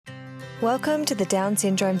Welcome to the Down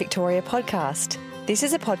Syndrome Victoria podcast. This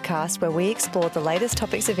is a podcast where we explore the latest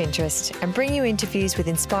topics of interest and bring you interviews with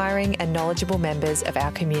inspiring and knowledgeable members of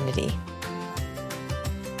our community.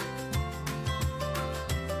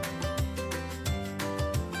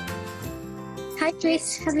 Hi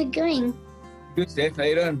Chris, how's it going? Good, Steph. How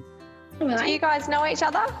you doing? All Do right. you guys know each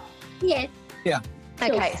other? Yeah. Yeah.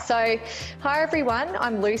 Okay, so hi everyone,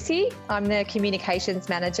 I'm Lucy. I'm the Communications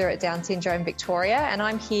Manager at Down Syndrome Victoria, and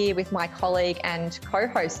I'm here with my colleague and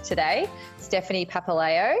co-host today, Stephanie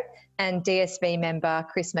Papaleo, and DSV member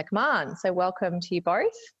Chris McMahon. So welcome to you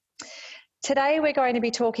both. Today we're going to be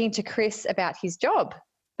talking to Chris about his job.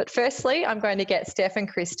 But firstly, I'm going to get Steph and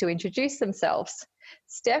Chris to introduce themselves.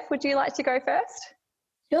 Steph, would you like to go first?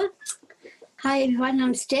 Sure. Hi everyone,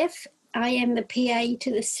 I'm Steph. I am the PA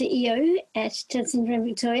to the CEO at Down Syndrome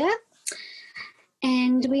Victoria,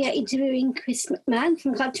 and we are interviewing Chris McMahon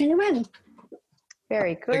from Club 21.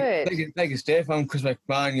 Very good. Thank you, Steph. I'm Chris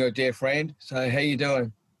McMahon, your dear friend. So how you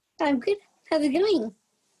doing? I'm good. How's it going?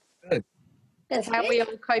 Good. That's How are good. we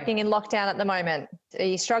all coping in lockdown at the moment? Are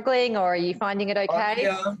you struggling or are you finding it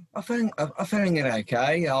okay? I'm feeling it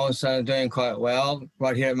okay. I was doing quite well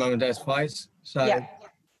right here at Mum and Dad's place. So Yeah.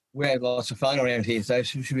 we had lots of fun around here, so it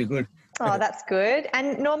should be good. Oh, that's good.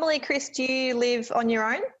 And normally, Chris, do you live on your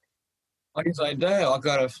own? I guess I do. I've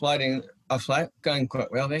got a flat going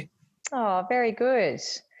quite well there. Oh, very good.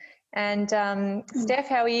 And Steph,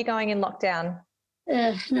 how are you going in lockdown?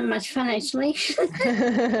 Not much fun actually.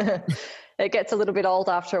 It gets a little bit old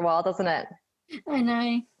after a while, doesn't it? I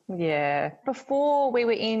know. Yeah. Before we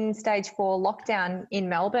were in stage 4 lockdown in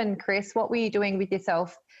Melbourne, Chris, what were you doing with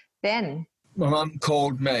yourself then? My mum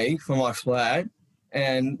called me from my flat,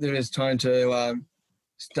 and there is time to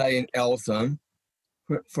stay in Eltham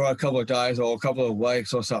for a couple of days or a couple of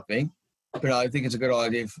weeks or something. But I think it's a good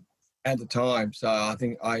idea at the time, so I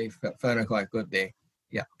think I found it quite good there.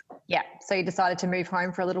 Yeah. So you decided to move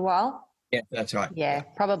home for a little while? Yeah, that's right. Yeah.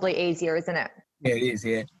 Probably easier, isn't it? Yeah, it is,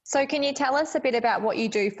 yeah. So can you tell us a bit about what you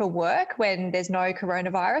do for work when there's no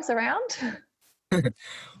coronavirus around?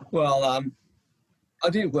 Well, I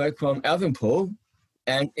do work from Eltham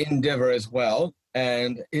and Endeavour as well,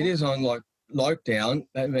 and it is on lockdown.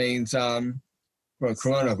 That means for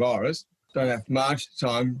coronavirus, don't have much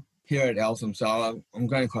time here at Eltham, so I'm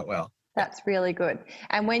going quite well. That's really good.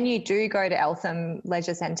 And when you do go to Eltham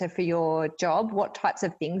Leisure Centre for your job, what types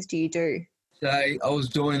of things do you do? So I was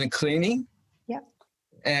doing the cleaning. Yep.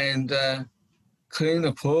 And cleaning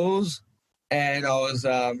the pools, and I was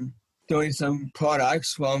doing some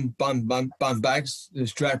products from bum bags, the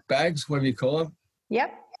strap bags, whatever you call them.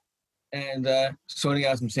 Yep. And sorting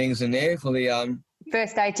out some things in there for the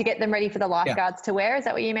First aid to get them ready for the lifeguards to wear. Is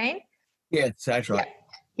that what you mean? yeah, that's right.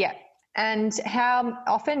 Yeah. And how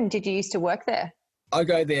often did you used to work there? I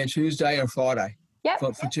go there Tuesday and Friday. Yep.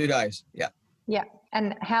 For 2 days. Yeah. Yeah.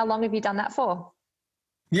 And how long have you done that for?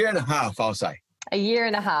 Year and a half, I'll say. A year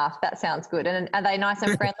and a half. That sounds good. And are they nice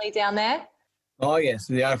and friendly down there? Oh yes,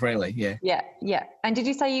 they are friendly. Yeah. Yeah. Yeah. And did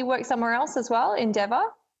you say you work somewhere else as well, Endeavour?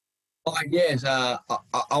 Oh yes, I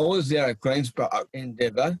was there at Greensborough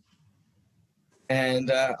Endeavour,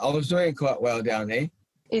 and I was doing quite well down there.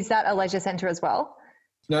 Is that a leisure centre as well?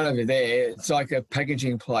 Not over there. It's like a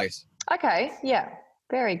packaging place. Okay. Yeah.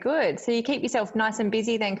 Very good. So you keep yourself nice and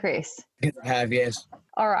busy then, Chris? Yes, I have, yes.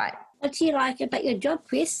 All right. What do you like about your job,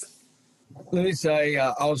 Chris? Let me say,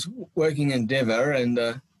 I was working in Endeavour and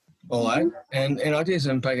all that, and I did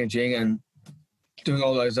some packaging and doing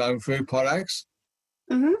all those food products,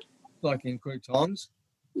 like in croutons.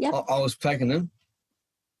 Yep. I was packing them,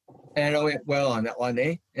 and I went well on that one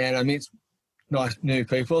there, and I met nice new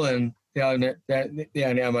people, and they are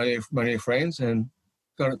now my new friends, and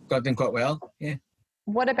got them quite well, yeah.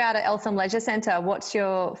 What about at Eltham Leisure Centre? What's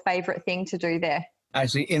your favourite thing to do there?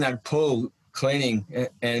 Actually, in that pool, cleaning,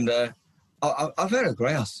 and I've had a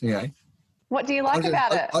grouse, you know. What do you like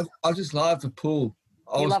about it? I just love the pool.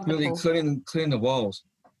 I was really cleaning the walls.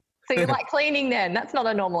 So you like cleaning then? That's not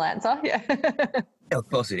a normal answer. Yeah. Yeah, of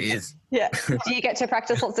course it is. Yeah. Do you get to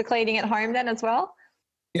practice lots of cleaning at home then as well?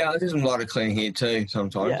 Yeah, I do a lot of cleaning here too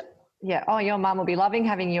sometimes. Yeah. Yeah. Oh, your mum will be loving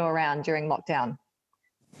having you around during lockdown.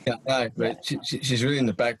 Yeah, no, but she's really in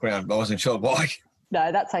the background, but I wasn't sure why.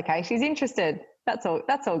 No, that's okay. She's interested. That's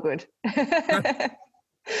all good.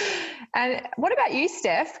 And what about you,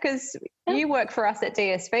 Steph? Because you work for us at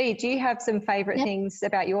DSV. Do you have some favourite things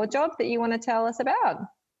about your job that you want to tell us about?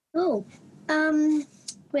 Oh,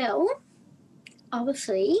 well,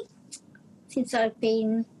 obviously, since I've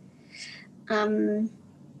been with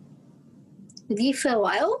you for a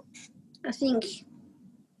while, I think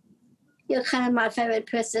you're kind of my favourite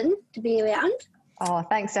person to be around. Oh,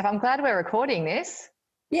 thanks, Steph. I'm glad we're recording this.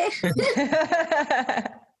 Yeah.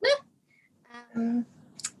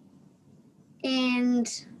 And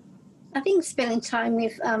I think spending time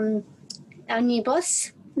with our new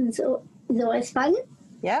boss is always fun.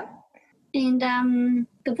 Yeah. And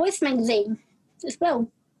the Voice magazine as well.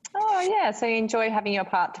 Oh, yeah. So you enjoy having your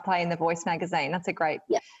part to play in the Voice magazine. That's a great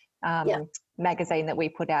magazine that we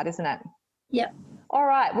put out, isn't it? Yep. All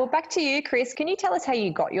right. Well, back to you, Chris. Can you tell us how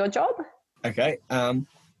you got your job? Okay. I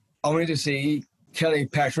wanted to see Kelly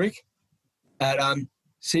Patrick at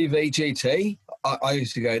CVGT. I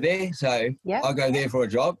used to go there, so I go there for a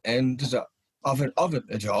job and just offered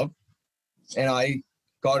a job, and I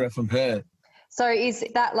got it from her. So is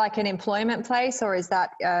that like an employment place, or is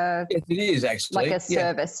that Yes, it is actually like a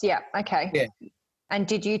service? Yeah. Okay. Yeah. And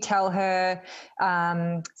did you tell her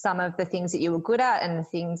some of the things that you were good at and the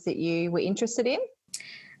things that you were interested in?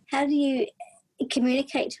 How do you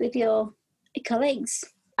communicate with your colleagues?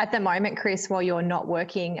 At the moment, Chris, while you're not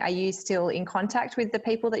working, are you still in contact with the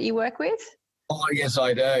people that you work with? Oh, yes,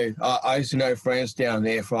 I do. I used to know friends down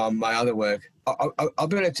there from my other work. I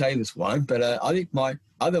better tell you this one, but I think my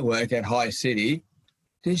other work at High City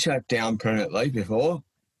did shut down permanently before.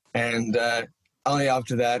 And only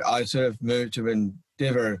after that, I sort of moved to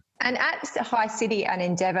Endeavour. And at High City and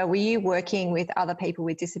Endeavour, were you working with other people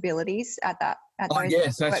with disabilities at those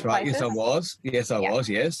Yes, that's right. Yes, I workplaces? was. Yes, I was,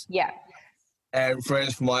 yes. Yeah. And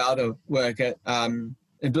friends from my other work at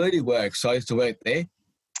Ability Works. So I used to work there.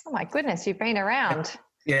 Oh, my goodness, you've been around.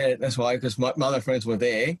 Yeah, that's why, because my other friends were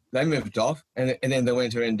there. They moved off, and then they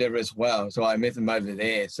went to Endeavour as well. So I met them over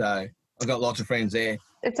there. So I've got lots of friends there.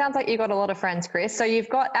 It sounds like you've got a lot of friends, Chris. So you've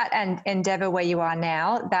got at Endeavour where you are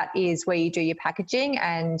now, that is where you do your packaging,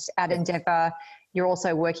 and at Endeavour you're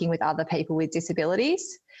also working with other people with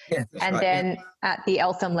disabilities. Yeah, and right, then at the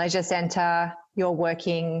Eltham Leisure Centre, you're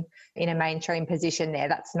working in a mainstream position there.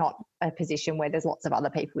 That's not a position where there's lots of other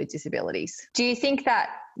people with disabilities. Do you think that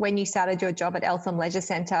when you started your job at Eltham Leisure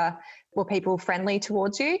Centre, were people friendly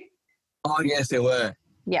towards you? Oh, yes, they were.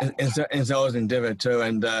 Yeah. And so I was in Endeavour too,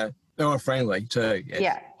 and they were friendly too. Yes.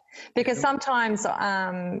 Yeah. Because sometimes,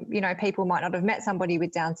 people might not have met somebody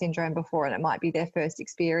with Down syndrome before, and it might be their first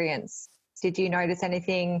experience. Did you notice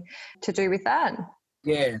anything to do with that?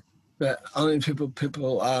 Yeah, but only people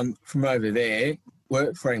from over there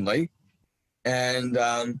were friendly and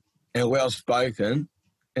well spoken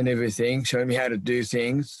and everything, showed me how to do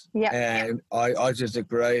things. Yeah. And I just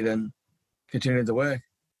agreed and continued to work.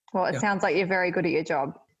 Well, it sounds like you're very good at your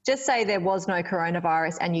job. Just say there was no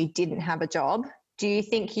coronavirus and you didn't have a job. Do you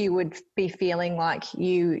think you would be feeling like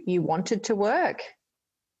you wanted to work?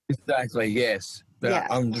 Exactly, yes. But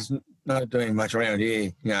I'm just not doing much around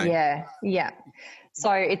here. You know. Yeah.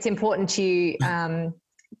 So it's important to you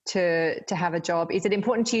to have a job. Is it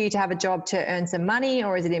important to you to have a job to earn some money,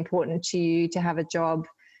 or is it important to you to have a job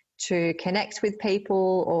to connect with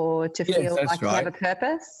people or to feel like you have a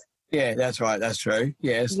purpose? Yeah, that's right. That's true.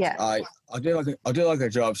 Yes. Yeah. I do like a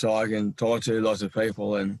job so I can talk to lots of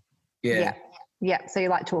people and Yeah. So you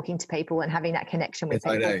like talking to people and having that connection with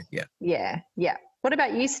people. I do. Yeah. What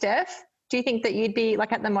about you, Steph? Do you think that you'd be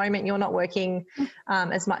like, at the moment you're not working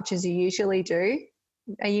as much as you usually do?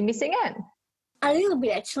 Are you missing it? A little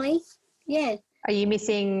bit, actually. Yeah. Are you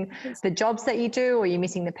missing the jobs that you do, or are you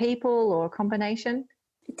missing the people, or a combination?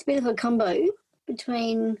 It's a bit of a combo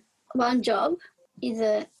between one job is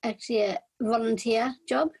actually a volunteer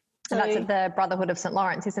job. So that's at the Brotherhood of St.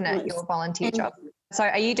 Lawrence, isn't it? Your volunteer job. So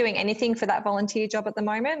are you doing anything for that volunteer job at the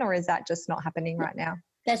moment, or is that just not happening right now?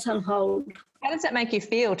 That's on hold. How does it make you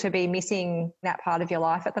feel to be missing that part of your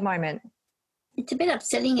life at the moment? It's a bit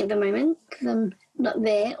upsetting at the moment because I'm not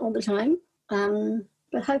there all the time.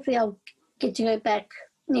 But hopefully I'll get to go back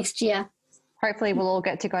next year. Hopefully we'll all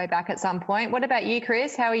get to go back at some point. What about you,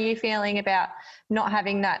 Chris? How are you feeling about not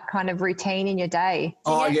having that kind of routine in your day?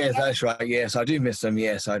 Yes, that's right. Yes, I do miss them.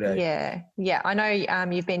 Yes, I do. Yeah. I know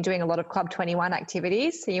you've been doing a lot of Club 21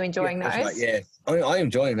 activities. Are you enjoying those? That's right, yeah. I am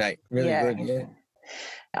enjoying that. Really good, yeah.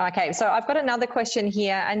 Okay, so I've got another question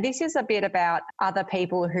here, and this is a bit about other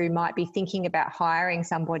people who might be thinking about hiring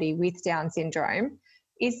somebody with Down syndrome.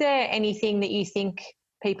 Is there anything that you think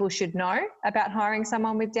people should know about hiring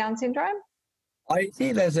someone with Down syndrome? I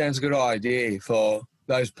think that sounds a good idea for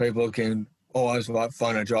those people who can always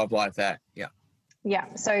find a job like that, yeah.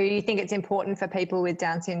 Yeah, so you think it's important for people with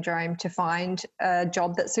Down syndrome to find a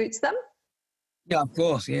job that suits them? Yeah, of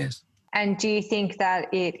course, yes. And do you think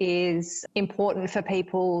that it is important for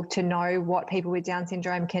people to know what people with Down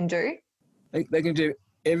syndrome can do? They can do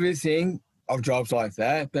everything of jobs like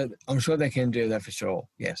that, but I'm sure they can do that for sure,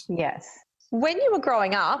 yes. Yes. When you were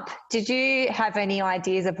growing up, did you have any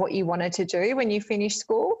ideas of what you wanted to do when you finished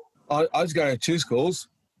school? I was going to 2 schools,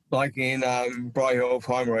 like in Bright Hill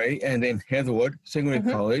Primary and then Heatherwood Secondary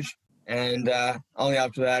College. And only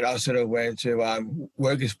after that, I sort of went to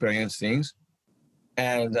work experience things.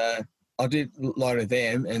 And I did a lot of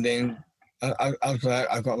them. And then after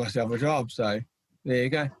that, I got myself a job. So there you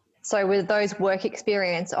go. So were those work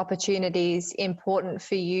experience opportunities important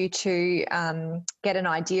for you to get an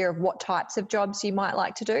idea of what types of jobs you might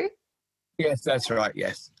like to do? Yes, that's right.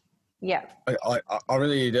 Yes. Yeah. I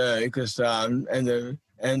really do, because since the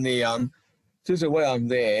way I'm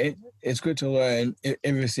there, it's good to learn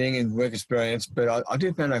everything in work experience, but I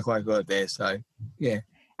did find out quite good there. So yeah.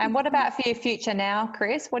 And what about for your future now,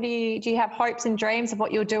 Chris? What do you have hopes and dreams of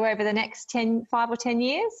what you'll do over the next 5 or 10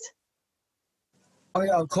 years? Oh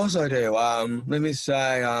yeah, of course I do. Let me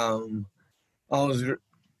say, I was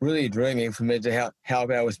really dreaming for me to help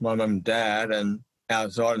out with my mum and dad and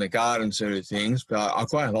outside in the garden sort of things, but I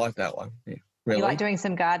quite like that one. Yeah, really. You like doing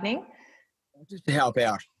some gardening? Just to help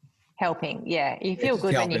out. Helping, yeah. You feel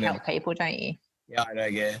good when you help people, don't you? Yeah, I know,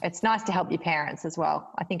 yeah. It's nice to help your parents as well.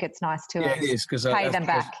 I think it's nice to it is, pay them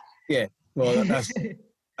back. Yeah, well, that's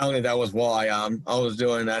only that was why I was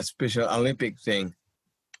doing that Special Olympic thing.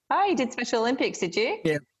 Oh, you did Special Olympics, did you?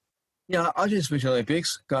 Yeah. Yeah, I did Special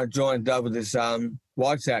Olympics. Got joined up with this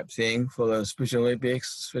WhatsApp thing for the Special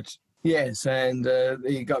Olympics, which, yes, and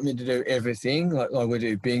he got me to do everything, like we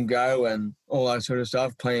do bingo and all that sort of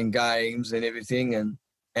stuff, playing games and everything,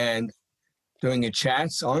 and doing your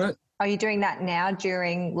chats on it. Are you doing that now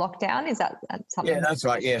during lockdown? Is that something? Yeah, that's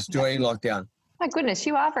right, yes, during lockdown. My goodness,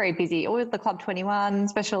 you are very busy. All the Club 21,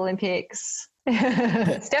 Special Olympics.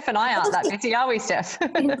 Steph and I aren't that busy, are we, Steph?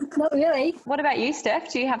 Not really. What about you,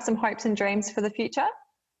 Steph? Do you have some hopes and dreams for the future?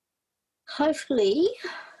 Hopefully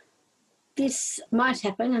this might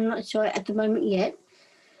happen. I'm not sure at the moment yet,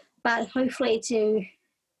 but hopefully to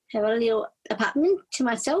have a little apartment to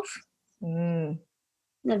myself.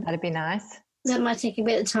 That'd be nice. That might take a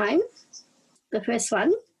bit of time, the first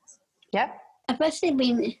one. Yep. I've actually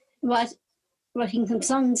been writing some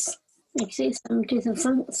songs. Actually, I'm doing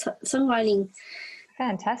some songwriting.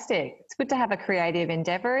 Fantastic. It's good to have a creative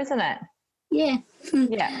endeavour, isn't it? Yeah.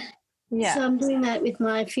 Yeah. So I'm doing that with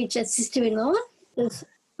my future sister-in-law, because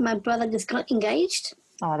my brother just got engaged.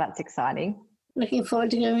 Oh, that's exciting. Looking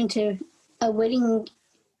forward to going to a wedding.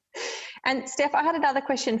 And Steph, I had another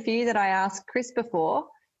question for you that I asked Chris before.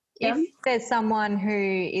 Yeah. If there's someone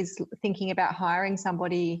who is thinking about hiring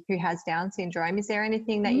somebody who has Down syndrome, is there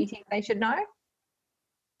anything that you think they should know?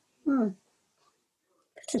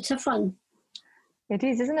 That's a tough one. It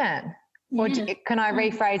is, isn't it? Yeah. Or can I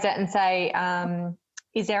rephrase it and say,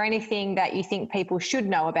 is there anything that you think people should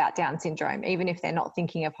know about Down syndrome, even if they're not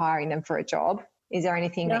thinking of hiring them for a job? Is there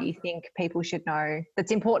anything that you think people should know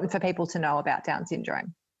that's important for people to know about Down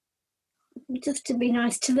syndrome? Just to be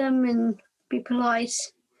nice to them and be polite.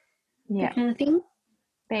 Yeah. That kind of thing.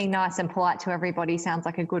 Being nice and polite to everybody sounds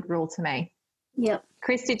like a good rule to me. Yep.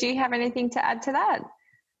 Chris, did you have anything to add to that?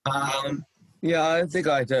 Yeah, I think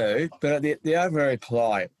I do, but they are very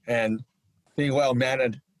polite and being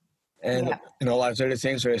well-mannered and all that sort of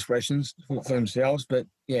things, or expressions for themselves, but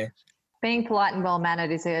yeah. Being polite and well-mannered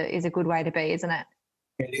is a good way to be, isn't it?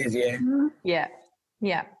 It is, yeah.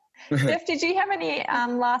 Yeah. Steph, did you have any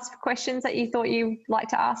last questions that you thought you'd like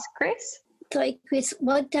to ask Chris? So, Chris,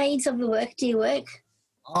 what days of the work do you work?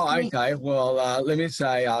 Oh, okay. Well, let me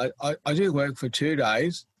say I do work for 2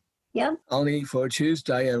 days. Yeah. Only for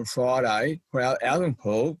Tuesday and Friday for our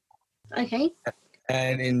Pool. Okay.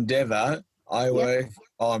 And in Endeavour, I work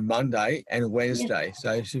on Monday and Wednesday,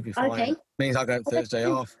 so it should be fine. Okay. Means I got Thursday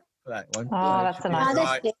off for that one. Oh, so that's a nice one.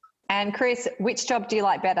 That's good. And Chris, which job do you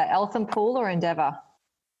like better, Elephant Pool or Endeavour?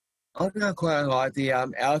 I don't quite like the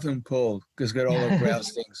Elephant Pool because it's got all the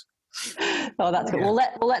grouse things. Oh, that's good. We'll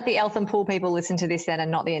let the Elephant Pool people listen to this then, and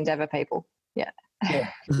not the Endeavour people. Yeah.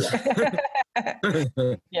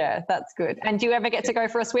 Yeah, that's good. And do you ever get to go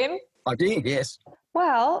for a swim? I did, yes.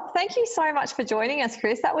 Well, thank you so much for joining us,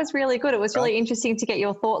 Chris. That was really good. It was really interesting to get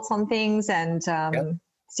your thoughts on things and to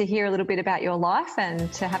hear a little bit about your life and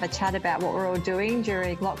to have a chat about what we're all doing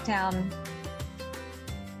during lockdown.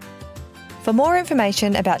 For more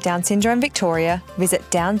information about Down Syndrome Victoria, visit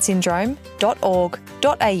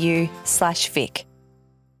downsyndrome.org.au/vic.